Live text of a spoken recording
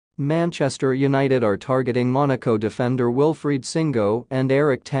Manchester United are targeting Monaco defender Wilfried Singo, and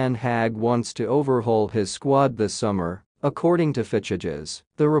Erik ten Hag wants to overhaul his squad this summer, according to Fitchages.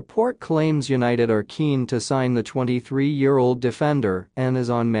 The report claims United are keen to sign the 23-year-old defender and is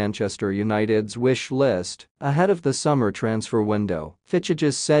on Manchester United's wish list ahead of the summer transfer window.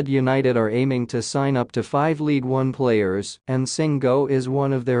 Fitchages said United are aiming to sign up to 5 League One players, and Singo is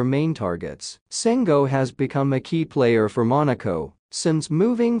one of their main targets. Singo has become a key player for Monaco since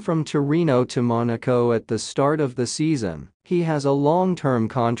moving from Torino to Monaco at the start of the season. He has a long-term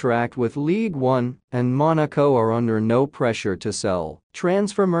contract with League One, and Monaco are under no pressure to sell.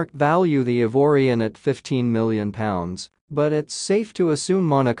 Transfermarkt value the Ivorian at £15 million, but it's safe to assume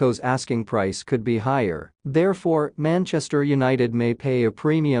Monaco's asking price could be higher. Therefore, Manchester United may pay a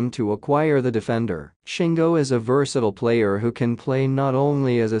premium to acquire the defender. Singo is a versatile player who can play not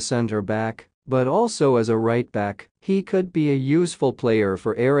only as a centre-back, but also as a right-back. He could be a useful player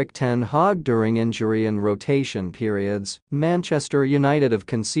for Erik ten Hag during injury and rotation periods. Manchester United have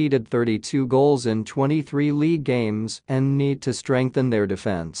conceded 32 goals in 23 league games and need to strengthen their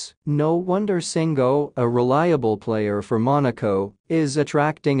defense. No wonder Singo, a reliable player for Monaco, is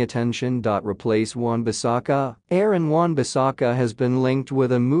attracting attention. Replace Wan-Bissaka. Aaron Wan-Bissaka has been linked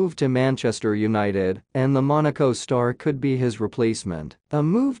with a move to Manchester United, and the Monaco star could be his replacement. A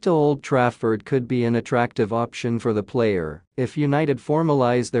move to Old Trafford could be an attractive option for the player if United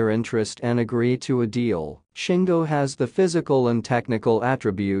formalize their interest and agree to a deal. Singo has the physical and technical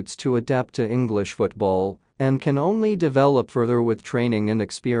attributes to adapt to English football and can only develop further with training and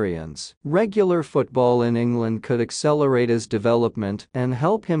experience. Regular football in England could accelerate his development and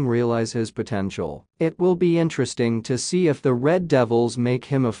help him realize his potential. It will be interesting to see if the Red Devils make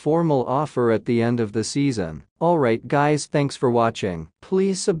him a formal offer at the end of the season. Alright guys, thanks for watching.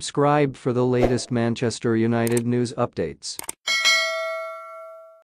 Please subscribe for the latest Manchester United news updates.